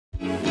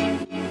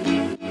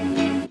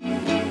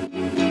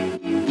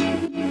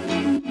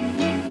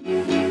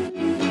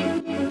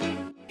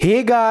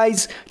Hey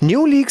guys,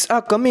 new leaks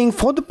are coming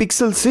for the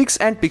Pixel 6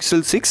 and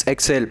Pixel 6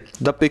 XL.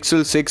 The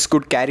Pixel 6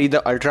 could carry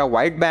the Ultra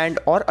Wideband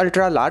or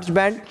Ultra Large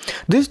Band.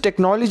 This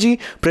technology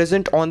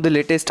present on the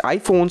latest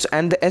iPhones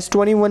and the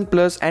S21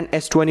 Plus and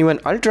S21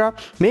 Ultra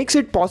makes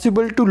it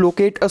possible to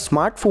locate a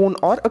smartphone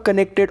or a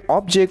connected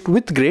object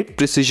with great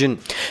precision.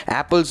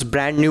 Apple's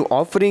brand new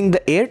offering,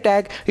 the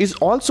AirTag, is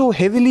also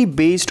heavily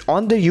based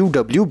on the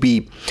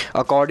UWB.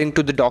 According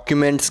to the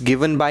documents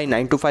given by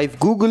 9to5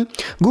 Google,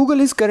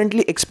 Google is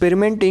currently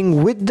experimenting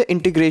with the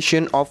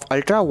integration of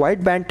ultra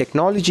wideband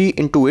technology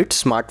into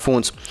its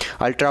smartphones.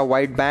 Ultra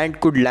wideband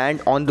could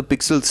land on the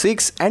Pixel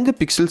 6 and the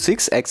Pixel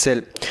 6 XL.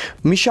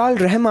 Mishal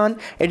Rahman,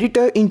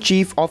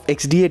 editor-in-chief of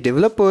XDA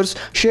developers,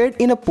 shared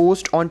in a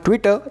post on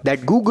Twitter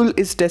that Google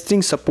is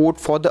testing support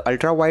for the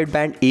ultra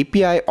wideband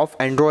API of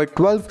Android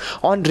 12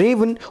 on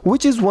Raven,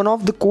 which is one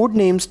of the code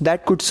names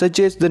that could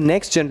suggest the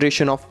next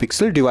generation of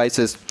Pixel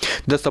devices.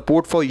 The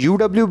support for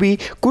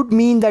UWB could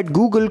mean that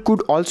Google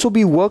could also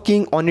be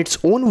working on its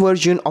own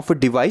version of a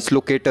device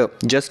locator,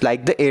 just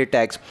like the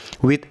AirTags.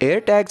 With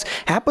AirTags,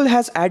 Apple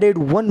has added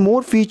one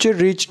more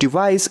feature-rich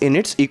device in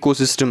its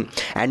ecosystem,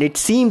 and it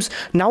seems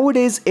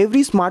nowadays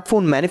every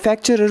smartphone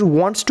manufacturer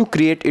wants to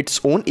create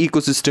its own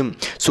ecosystem.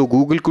 So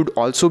Google could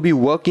also be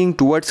working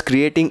towards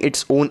creating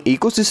its own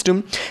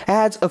ecosystem,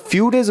 as a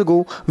few days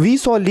ago we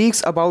saw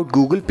leaks about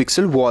Google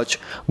Pixel Watch.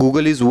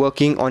 Google is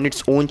working on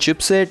its own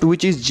chipset,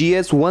 which is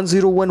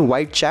GS101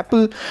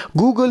 Whitechapel.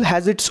 Google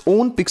has its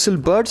own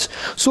Pixel Buds,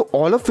 so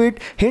all of it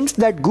hints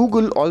that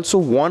Google also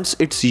wants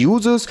its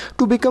users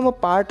to become a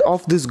part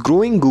of this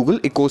growing Google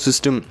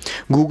ecosystem.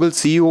 Google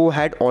CEO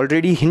had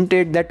already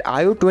hinted that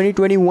I/O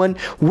 2021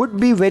 would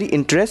be very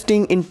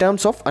interesting in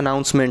terms of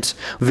announcements.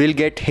 We'll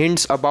get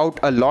hints about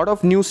a lot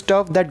of new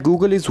stuff that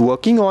Google is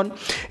working on.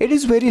 It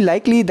is very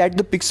likely that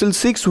the Pixel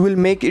 6 will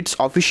make its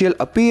official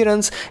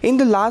appearance in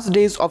the last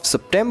days of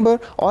September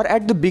or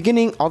at the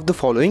beginning of the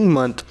following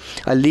month.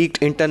 A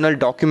leaked internal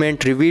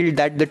document revealed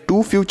that the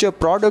two future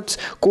products,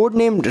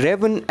 codenamed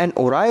Raven and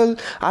Oriole,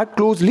 are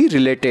closely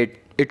related.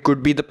 It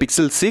could be the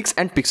Pixel 6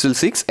 and Pixel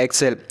 6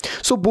 XL.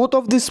 So both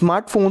of these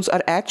smartphones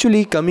are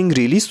actually coming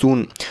really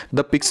soon.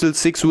 The Pixel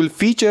 6 will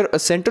feature a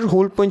center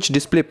hole punch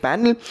display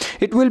panel.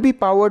 It will be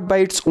powered by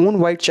its own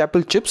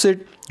Whitechapel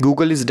chipset.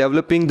 Google is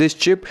developing this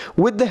chip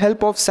with the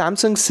help of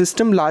Samsung's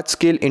System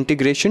Large-Scale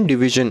Integration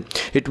division.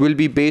 It will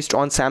be based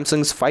on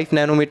Samsung's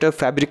 5nm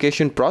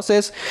fabrication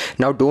process.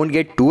 Now don't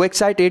get too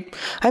excited.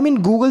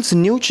 Google's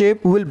new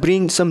chip will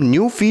bring some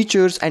new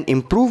features and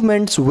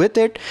improvements with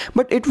it,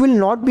 but it will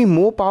not be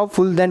more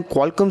powerful than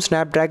Qualcomm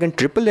Snapdragon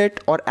 888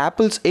 or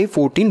Apple's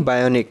A14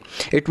 Bionic.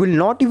 It will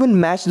not even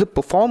match the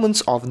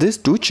performance of these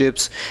two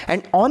chips.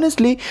 And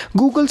honestly,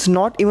 Google's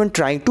not even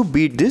trying to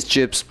beat these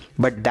chips.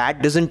 But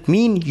that doesn't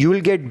mean you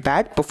will get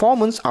bad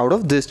performance out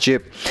of this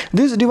chip.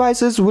 These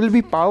devices will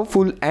be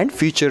powerful and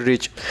feature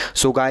rich.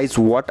 So guys,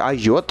 what are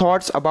your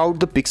thoughts about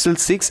the Pixel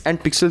 6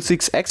 and Pixel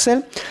 6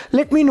 XL?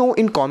 Let me know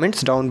in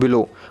comments down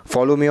below.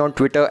 Follow me on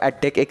Twitter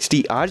at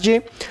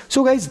TechXTRJ.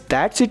 So guys,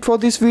 that's it for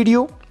this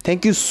video.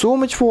 Thank you so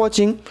much for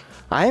watching.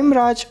 I am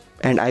Raj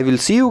and I will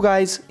see you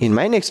guys in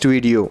my next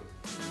video.